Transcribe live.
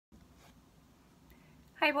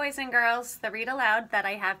Hi boys and girls, the read aloud that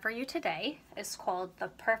I have for you today is called The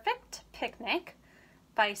Perfect Picnic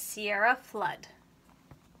by Sierra Flood.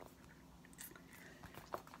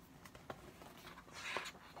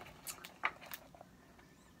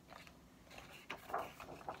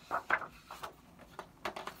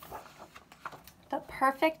 The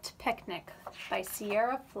Perfect Picnic by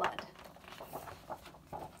Sierra Flood.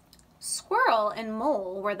 Squirrel and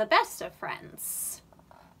Mole were the best of friends.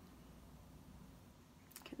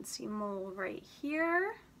 See Mole right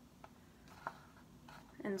here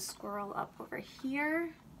and Squirrel up over here.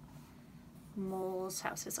 Mole's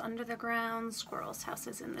house is under the ground, Squirrel's house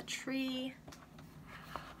is in the tree.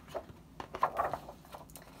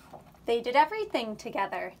 They did everything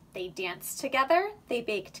together. They danced together, they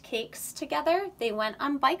baked cakes together, they went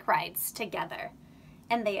on bike rides together,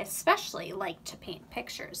 and they especially liked to paint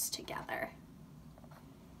pictures together.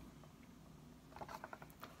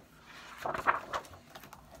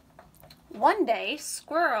 One day,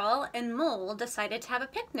 Squirrel and Mole decided to have a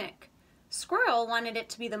picnic. Squirrel wanted it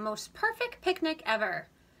to be the most perfect picnic ever.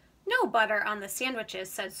 "No butter on the sandwiches,"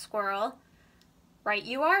 said Squirrel. "Right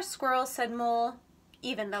you are, Squirrel," said Mole,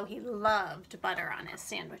 even though he loved butter on his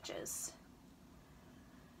sandwiches.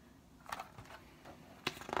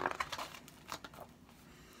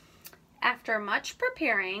 After much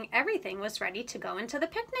preparing, everything was ready to go into the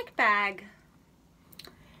picnic bag.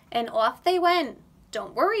 And off they went.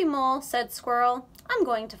 "Don't worry, Mole," said Squirrel. "I'm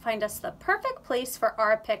going to find us the perfect place for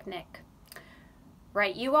our picnic."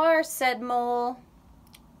 "Right you are," said Mole.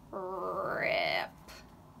 Rip.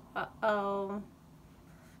 Uh-oh.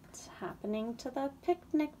 What's happening to the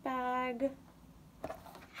picnic bag?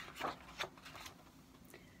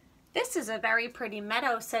 "This is a very pretty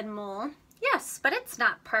meadow," said Mole. "Yes, but it's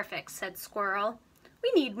not perfect," said Squirrel.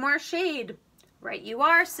 "We need more shade." "Right you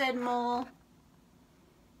are," said Mole.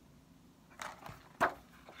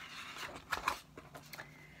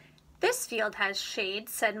 "This field has shade,"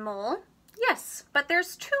 said Mole. "Yes, but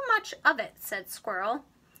there's too much of it," said Squirrel.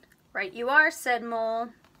 "Right you are," said Mole.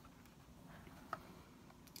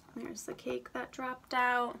 There's the cake that dropped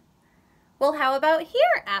out. "Well, how about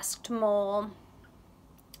here?" asked Mole.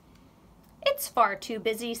 "It's far too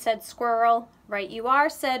busy," said Squirrel. "Right you are,"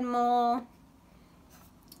 said Mole.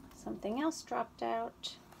 Something else dropped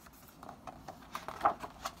out.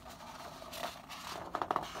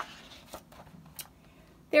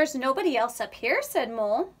 "There's nobody else up here," said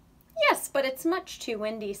Mole. "Yes, but it's much too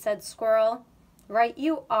windy," said Squirrel. "Right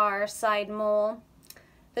you are," sighed Mole.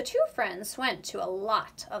 The two friends went to a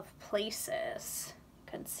lot of places.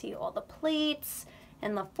 You can see all the plates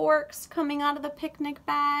and the forks coming out of the picnic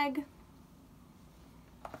bag.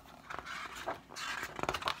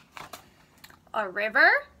 A river,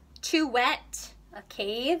 too wet. A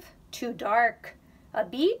cave, too dark. A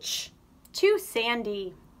beach, too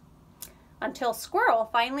sandy. Until Squirrel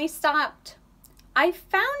finally stopped. "I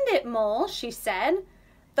found it, Mole," she said.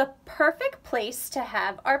 "The perfect place to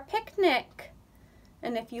have our picnic."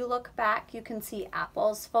 And if you look back, you can see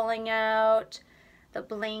apples falling out, the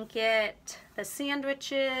blanket, the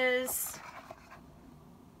sandwiches.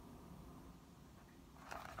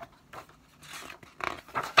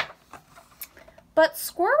 "But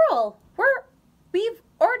Squirrel, we've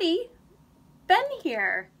already been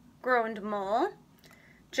here," groaned Mole.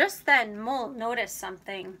 Just then, Mole noticed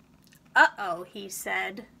something. "Uh-oh," he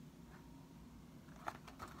said.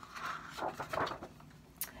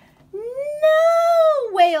 "No!"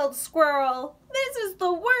 wailed Squirrel. "This is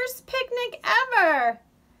the worst picnic ever."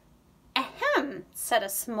 "Ahem," said a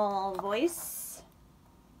small voice.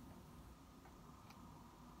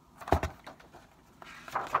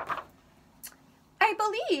 "I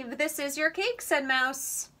believe this is your cake," said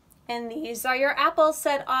Mouse. "And these are your apples,"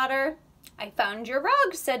 said Otter. "I found your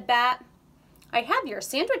rug," said Bat. "I have your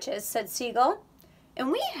sandwiches," said Seagull.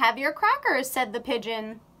 "And we have your crackers," said the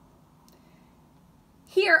Pigeon.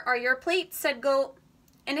 "Here are your plates," said Goat.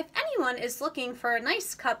 "And if anyone is looking for a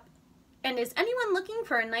nice cup, and is anyone looking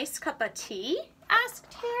for a nice cup of tea?"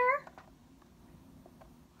 asked Hare.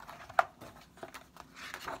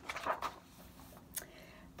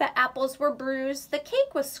 The apples were bruised, the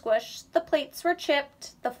cake was squished, the plates were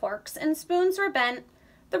chipped, the forks and spoons were bent,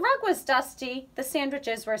 the rug was dusty, the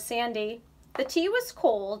sandwiches were sandy, the tea was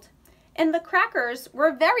cold, and the crackers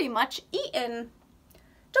were very much eaten.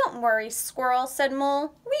 "Don't worry, Squirrel," said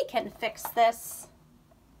Mole. "We can fix this."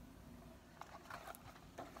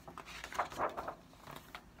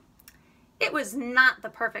 It was not the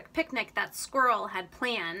perfect picnic that Squirrel had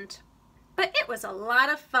planned, but it was a lot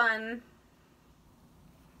of fun.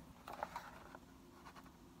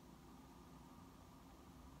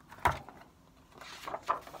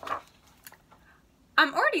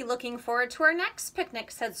 I'm already looking forward to our next picnic,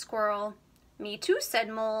 said Squirrel. Me too, said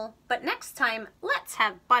Mole, but next time let's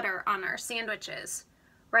have butter on our sandwiches.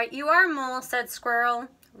 Right you are, Mole, said Squirrel.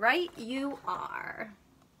 Right you are.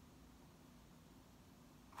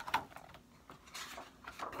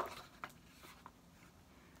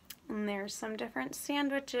 And there's some different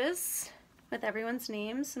sandwiches with everyone's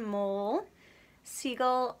names. Mole,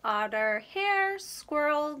 seagull, otter, hare,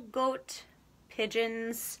 squirrel, goat,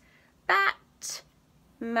 pigeons, bat,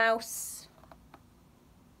 mouse.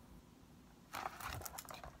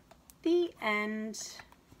 The end.